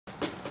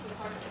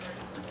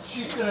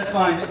She's gonna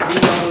find it. We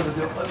know how to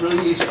do it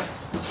really easy.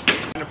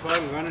 The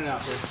plug, we're running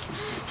out there.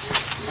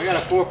 I got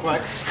a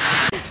 4-plex.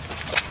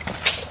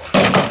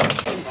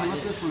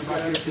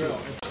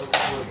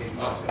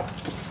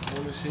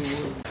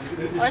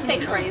 Aren't they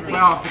crazy?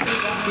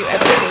 Have you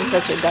ever seen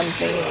such a dumb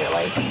thing in your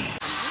life?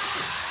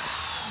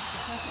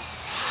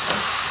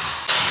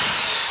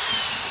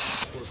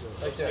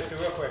 Right there,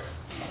 real quick.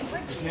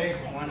 Okay,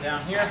 one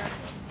down here.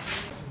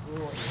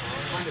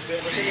 Find a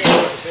bit, look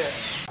at the bit.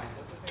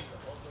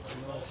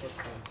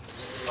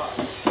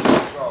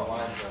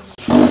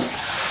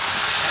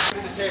 To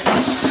the table.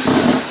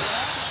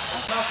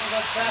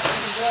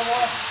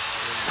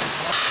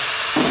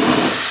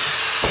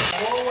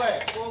 Full way,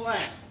 full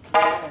length.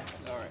 Alright.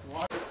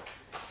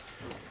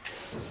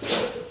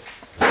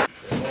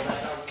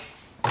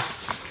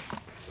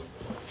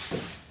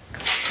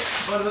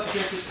 Put it up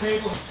against the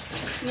table.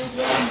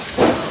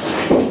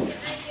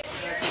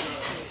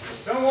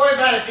 Don't worry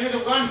about it, do the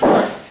gun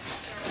part.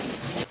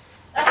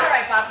 That's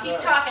alright, Bob. Keep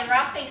talking.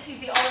 Ralph thinks he's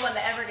the only one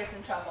that ever gets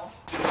in trouble.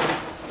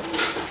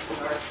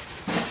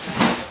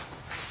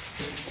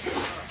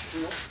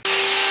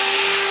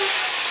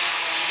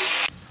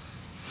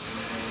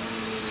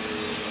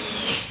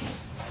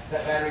 Is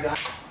that battery done?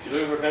 You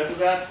looking for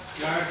pencils at?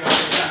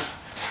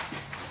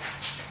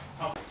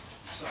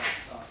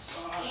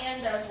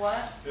 Ian does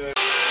what?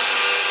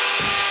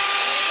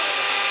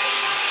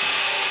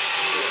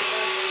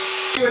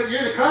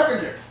 You're the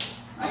carpenter.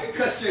 I can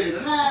cut straighter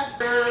than that.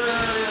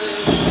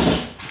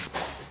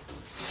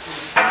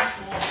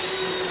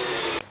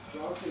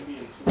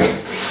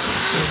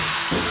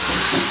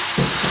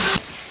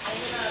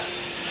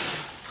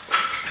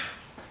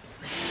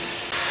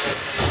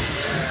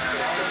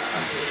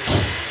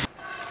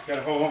 Got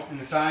a hole in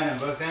the side on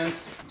both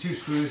ends. 2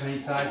 screws on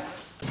each side.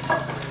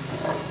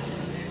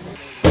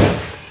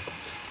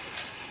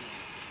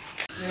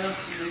 Yeah,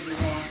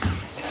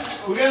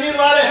 we're gonna need a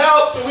lot of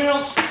help so we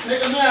don't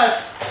make a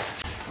mess.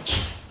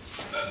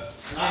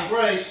 Not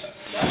brace.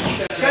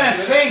 It's gonna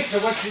sink, so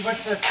what's the thing?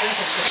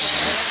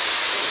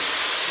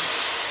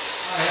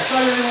 I thought I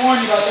didn't warn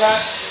you about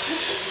that.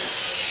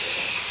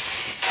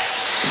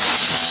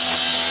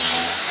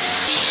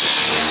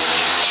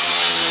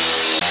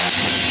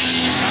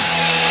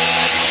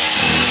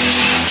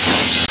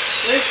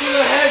 Thanks for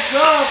the heads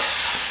up.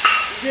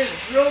 You just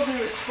drilled me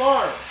with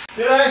sparks.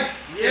 Did I?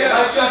 Yeah.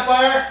 Lights on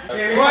fire?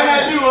 Okay, why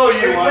not do owe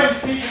you one? Putting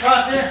seats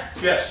across here?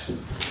 Yes.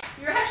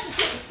 You're actually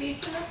putting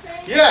seats in this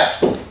thing?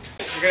 Yes.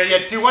 You're gonna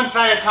get do one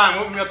side at a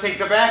time. We'll take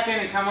the back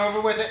end and come over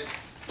with it.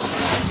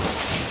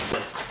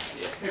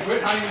 Hey,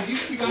 Britt, I mean,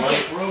 you gonna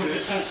take road.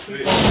 It's kind of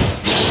sweet. A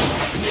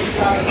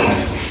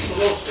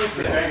little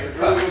stupid.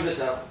 Let's move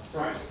this out.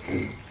 Alright.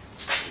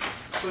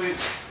 Please.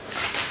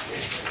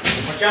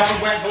 Watch out for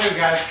wet blue,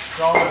 guys. It's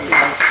all over the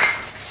place.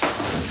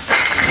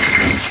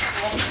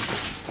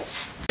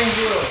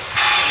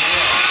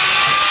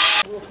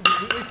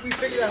 We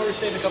figured out how to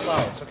save a couple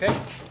hours, okay?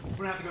 We're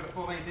gonna have to go to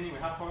full length anyway.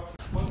 How far?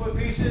 1-foot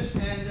pieces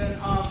and then,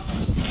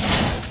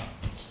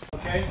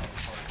 okay?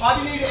 Bob,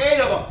 you need 8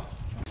 of them.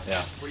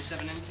 Yeah.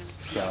 47 inches?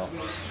 So,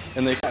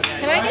 and they.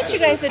 Can I get you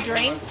guys a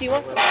drink? Do you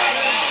want some?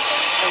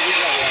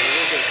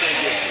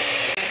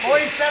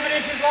 47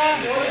 inches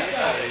long?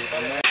 47.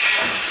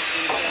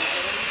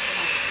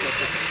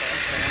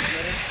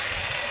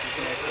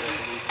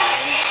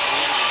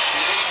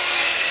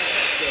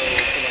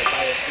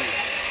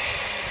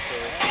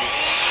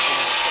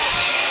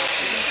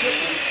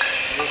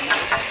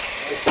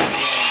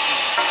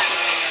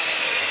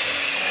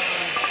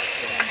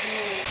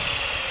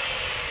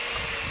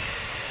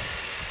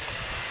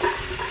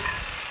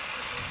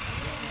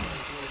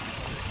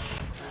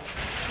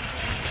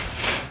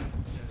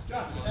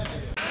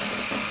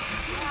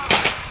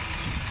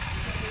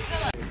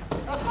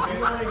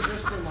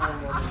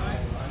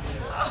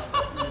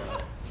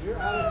 You're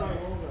out of my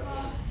world right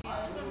now.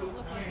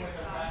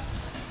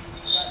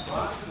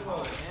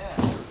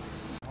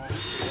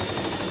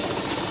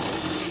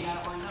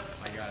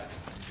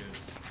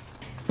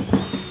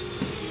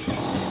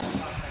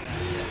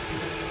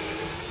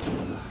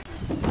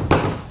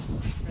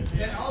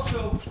 And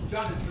also,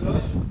 Jonathan, for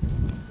those,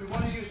 we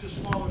want to use the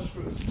smaller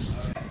screws.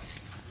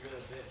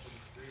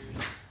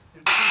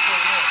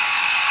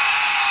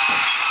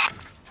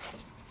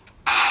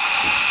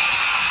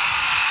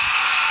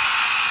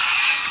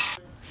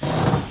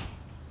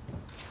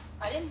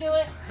 I didn't do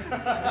it.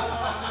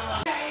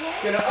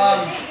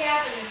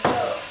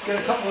 Get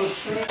a couple of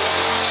screws.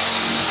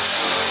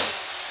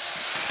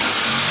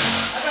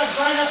 I got to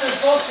grind up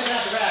those bolts and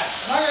out the back.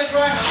 Am I going to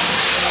grind them?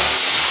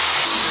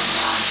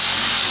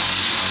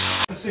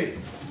 Let's see.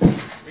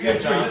 Let's pick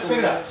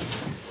it up.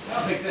 I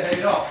don't think it's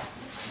heavy at all.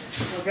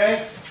 Okay?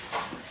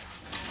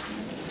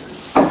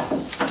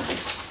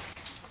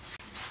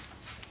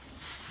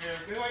 Here,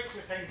 we wait for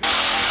a second.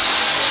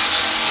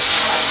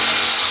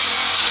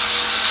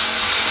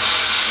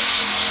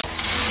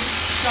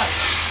 Got it.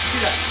 See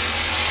that?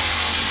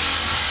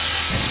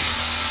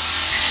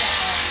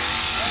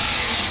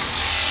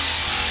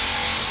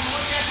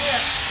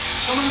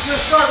 Someone's going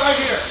to start right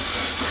here.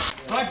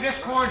 Plug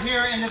this cord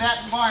here into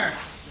that wire.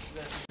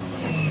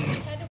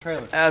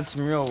 Trailer. Add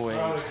some real weight.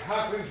 Oh, the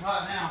concrete's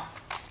hot now.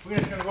 We're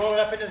just gonna roll it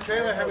up into the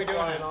trailer. How are we doing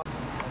that?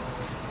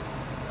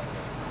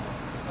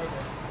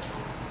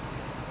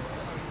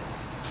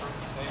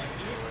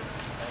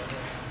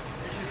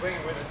 We should bring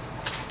it with us.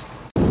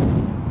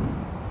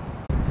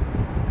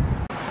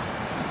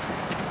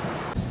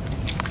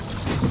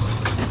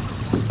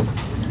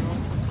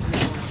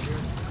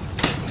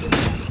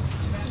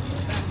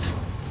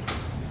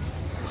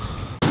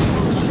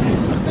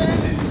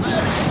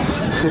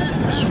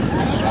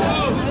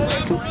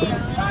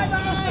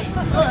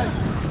 Bye-bye!